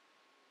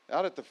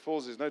 Out at the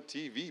falls, there's no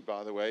TV,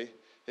 by the way.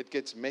 It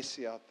gets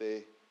messy out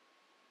there.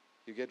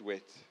 You get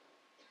wet.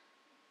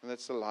 And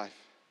that's the life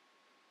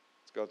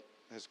God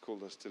has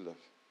called us to live.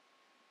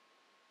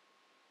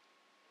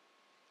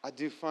 I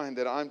do find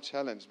that I'm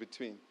challenged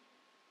between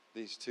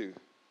these two.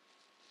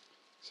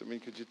 So,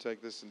 could you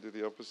take this and do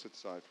the opposite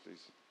side,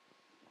 please?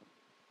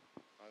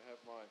 I have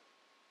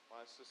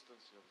my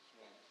assistants here this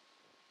morning.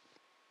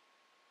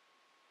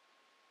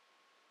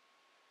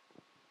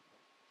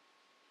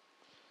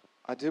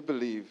 I do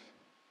believe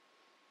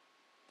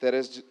that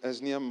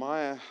as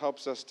Nehemiah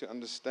helps us to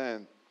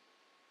understand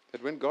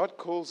that when God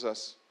calls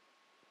us,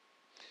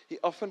 He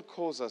often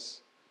calls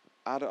us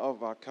out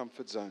of our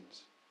comfort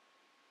zones.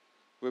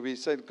 Where we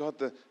say, God,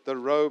 the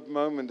robe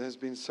moment has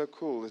been so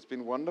cool. It's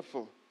been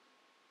wonderful.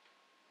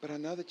 But I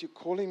know that you're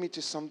calling me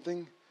to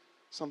something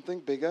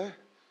bigger,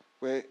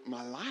 where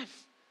my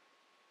life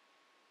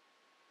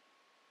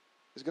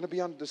is going to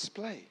be on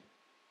display.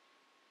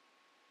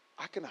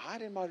 I can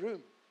hide in my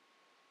room,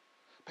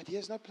 but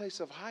here's no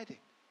place of hiding.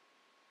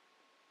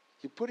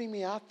 You're putting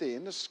me out there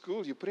in the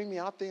school. You're putting me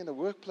out there in the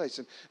workplace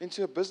and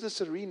into a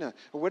business arena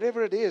or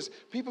whatever it is.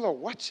 People are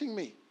watching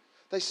me.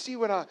 They see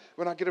when I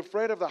get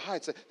afraid of the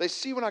heights. They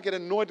see when I get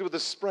annoyed with the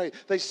spray.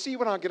 They see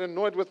when I get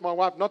annoyed with my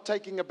wife not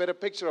taking a better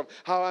picture of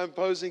how I'm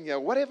posing here.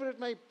 Whatever it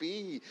may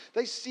be.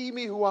 They see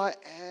me who I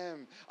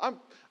am.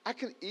 I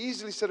can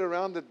easily sit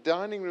around the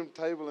dining room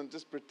table and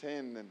just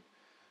pretend and,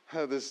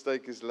 oh, this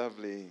steak is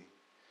lovely.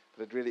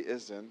 But it really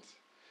isn't.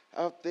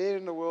 Out there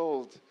in the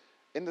world,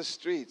 in the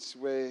streets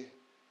where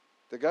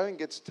the going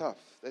gets tough,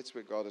 that's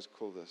where God has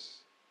called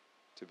us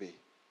to be.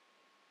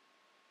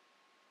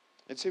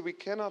 And see, we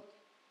cannot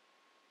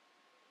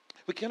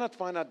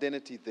find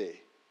identity there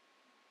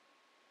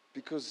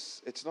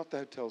because it's not the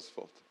hotel's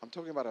fault. I'm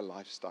talking about a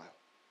lifestyle.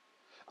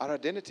 Our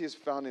identity is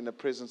found in the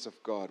presence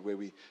of God, where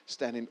we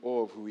stand in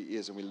awe of who He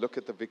is and we look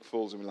at the big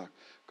falls and we're like,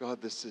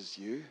 God, this is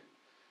you.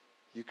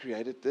 You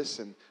created this,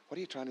 and what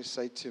are you trying to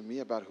say to me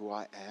about who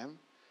I am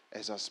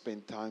as I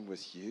spend time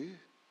with you?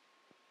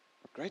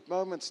 Great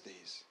moments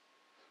these,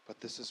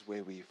 but this is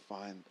where we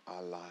find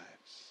our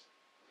lives.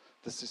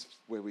 This is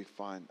where we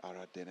find our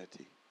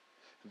identity.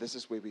 And this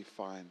is where we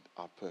find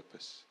our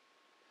purpose.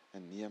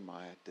 And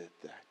Nehemiah did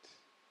that.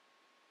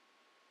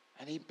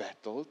 And he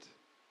battled.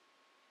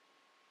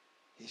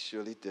 He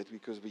surely did,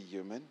 because we're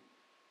human.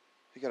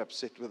 He got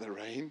upset with the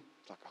rain.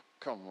 It's like, oh,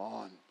 come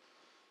on.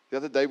 The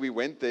other day we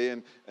went there,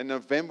 and in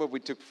November we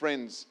took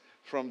friends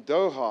from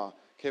Doha.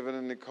 Kevin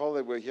and Nicole,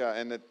 they were here,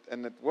 and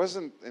it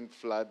wasn't in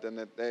flood,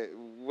 and there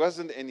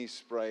wasn't any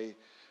spray.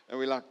 And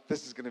we're like,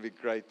 this is going to be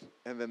great.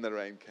 And then the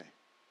rain came.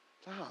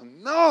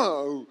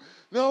 Oh,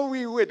 no,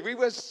 we wet. We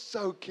were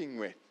soaking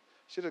wet.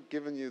 Should have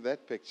given you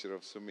that picture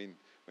of Sumin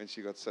when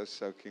she got so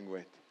soaking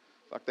wet.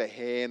 Like the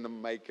hair and the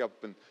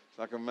makeup, and it's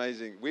like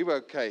amazing. We were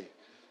okay.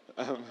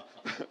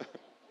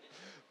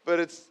 But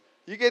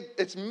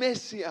it's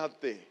messy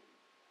out there.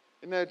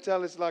 In the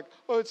hotel, it's like,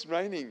 oh, it's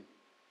raining.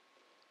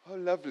 Oh,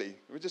 lovely.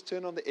 We just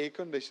turn on the air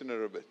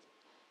conditioner a bit.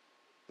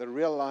 The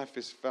real life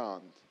is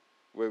found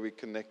where we're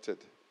connected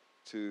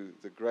to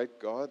the great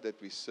God that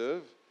we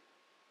serve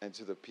and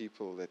to the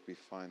people that we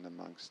find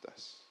amongst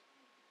us.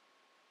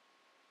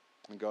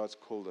 And God's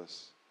called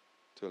us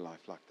to a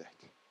life like that.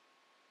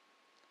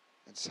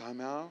 And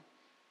somehow,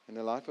 in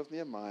the life of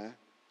Nehemiah,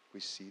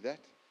 we see that.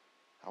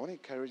 I want to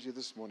encourage you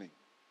this morning,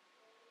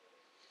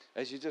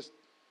 as you just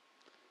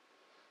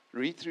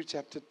read through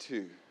chapter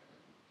 2,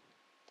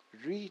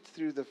 read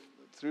through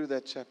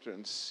that chapter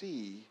and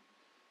see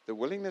the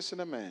willingness in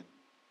a man.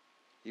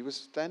 He was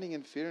standing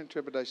in fear and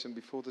trepidation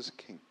before this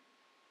king,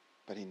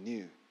 but he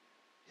knew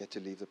he had to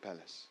leave the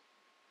palace.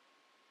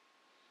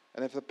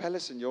 And if the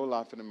palace in your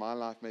life and in my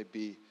life may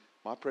be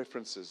my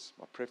preferences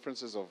of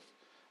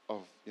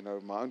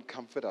my own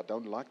comfort. I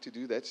don't like to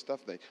do that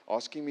stuff. They're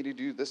asking me to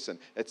do this, and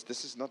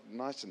this is not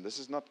nice, and this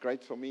is not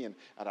great for me, and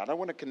I don't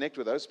want to connect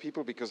with those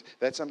people because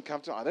that's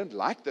uncomfortable. I don't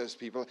like those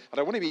people. I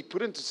don't want to be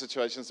put into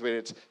situations where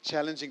it's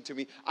challenging to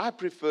me. I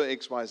prefer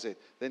X, Y, Z.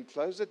 Then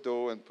close the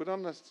door and put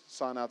on a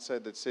sign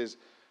outside that says,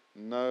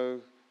 no,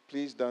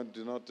 please do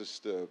not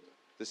disturb.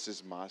 This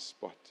is my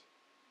spot.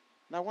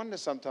 And I wonder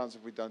sometimes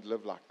if we don't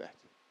live like that.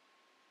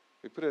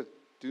 We put a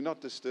do not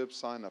disturb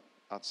sign up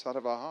outside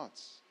of our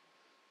hearts.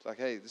 It's like,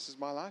 hey, this is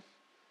my life.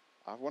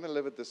 I want to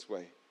live it this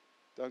way.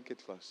 Don't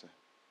get closer.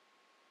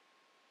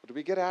 But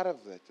we get out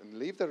of that and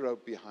leave the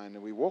rope behind,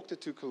 and we walk the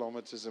 2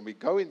 kilometers, and we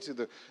go into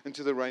the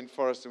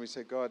rainforest, and we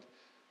say, God,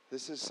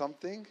 this is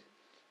something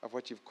of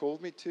what you've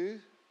called me to,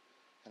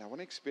 and I want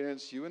to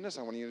experience you in this.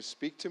 I want you to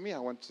speak to me. I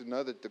want to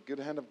know that the good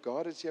hand of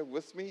God is here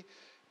with me,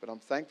 but I'm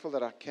thankful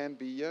that I can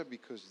be here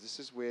because this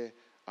is where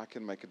I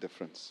can make a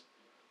difference.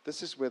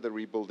 This is where the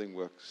rebuilding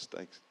work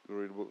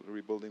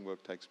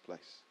takes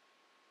place.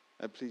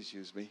 And please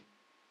use me.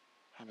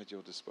 I'm at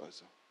your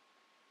disposal.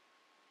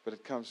 But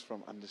it comes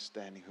from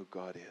understanding who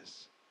God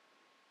is.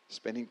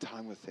 Spending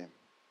time with Him.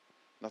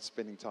 Not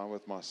spending time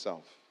with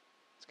myself.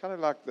 It's kind of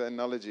like the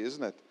analogy,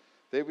 isn't it?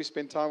 There we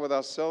spend time with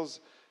ourselves.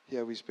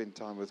 Here we spend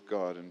time with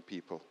God and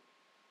people.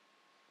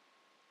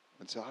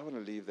 And so I want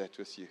to leave that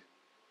with you.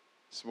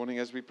 This morning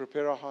as we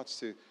prepare our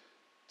hearts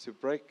to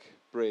break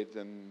bread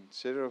and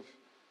share of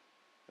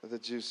the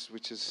juice,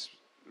 which is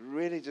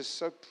really just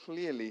so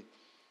clearly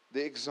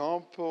the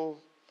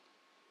example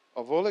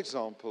of all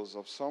examples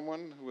of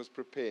someone who was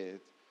prepared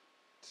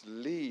to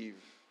leave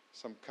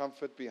some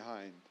comfort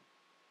behind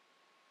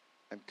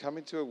and come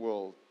into a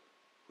world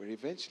where he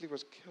eventually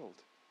was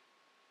killed.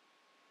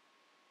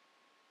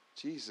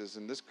 Jesus,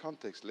 in this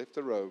context, left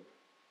the robe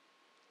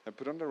and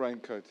put on the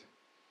raincoat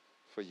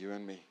for you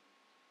and me.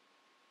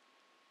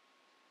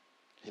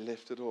 He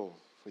left it all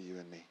for you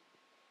and me.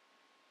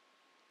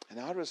 And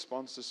our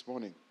response this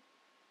morning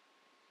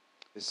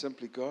is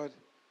simply, God,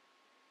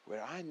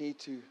 where I need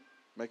to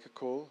make a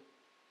call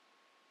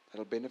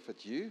that'll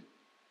benefit you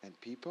and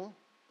people,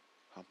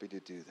 help me to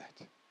do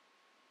that.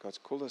 God's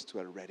called us to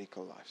a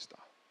radical lifestyle.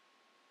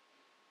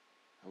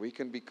 And we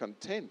can be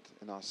content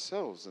in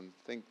ourselves and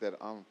think that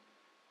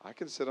I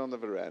can sit on the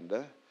veranda,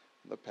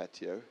 on the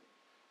patio,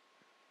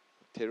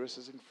 the terrace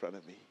is in front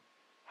of me.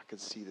 I can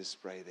see the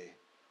spray there.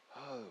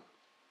 Oh,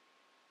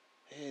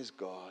 there's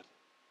God.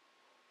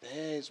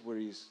 There's where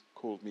He's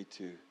called me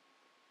to.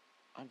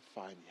 I'm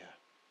fine here.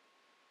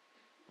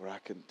 Where I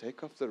can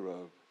take off the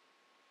robe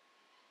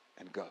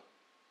and go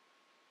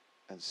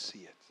and see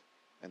it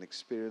and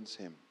experience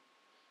Him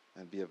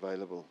and be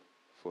available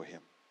for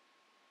Him.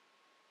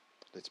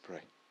 Let's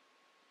pray.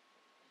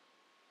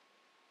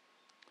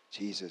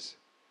 Jesus,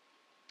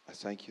 I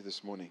thank you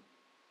this morning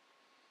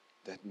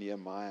that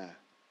Nehemiah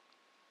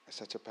is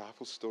such a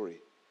powerful story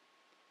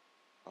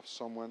of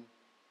someone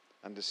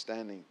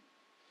understanding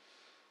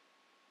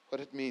what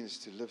it means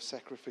to live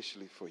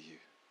sacrificially for you.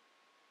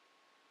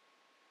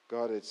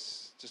 God,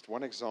 it's just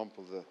one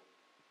example.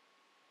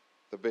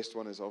 The best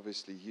one is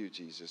obviously you,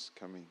 Jesus,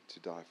 coming to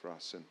die for our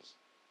sins.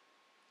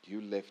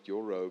 You left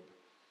your robe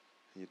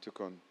and you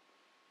took on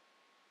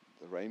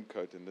the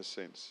raincoat in this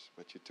sense,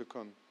 but you took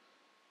on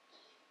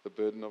the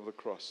burden of the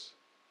cross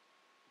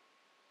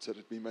so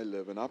that we may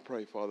live. And I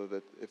pray, Father,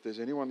 that if there's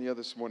anyone here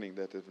this morning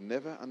that have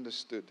never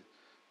understood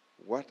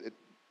what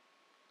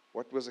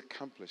was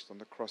accomplished on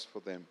the cross for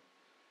them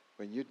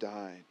when you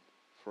died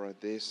for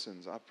their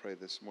sins, I pray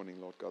this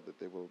morning, Lord God, that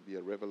there will be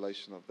a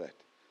revelation of that.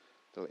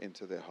 They'll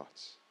enter their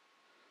hearts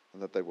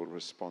and that they will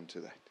respond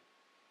to that.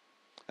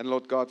 And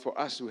Lord God, for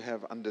us who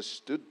have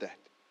understood that,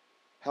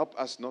 help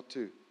us not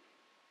to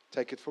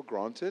take it for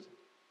granted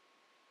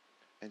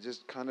and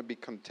just kind of be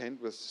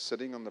content with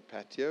sitting on the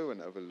patio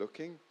and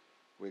overlooking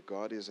where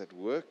God is at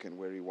work and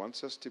where He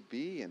wants us to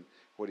be and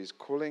what He's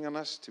calling on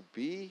us to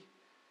be.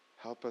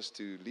 Help us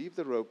to leave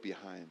the robe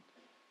behind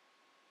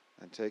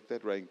and take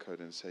that raincoat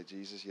and say,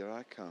 Jesus, here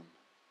I come.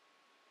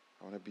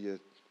 I want to be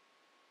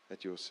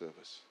at your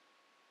service.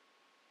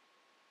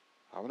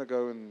 I want to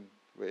go and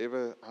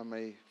wherever I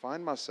may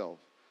find myself,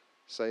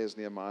 say as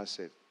Nehemiah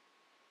said,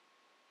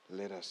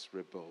 let us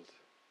rebuild.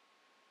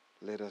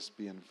 Let us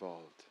be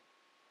involved,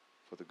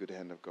 for the good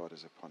hand of God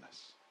is upon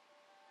us.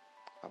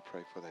 I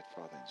pray for that,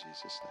 Father, in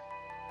Jesus' name.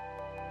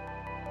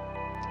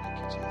 Thank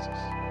you,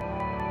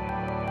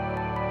 Jesus.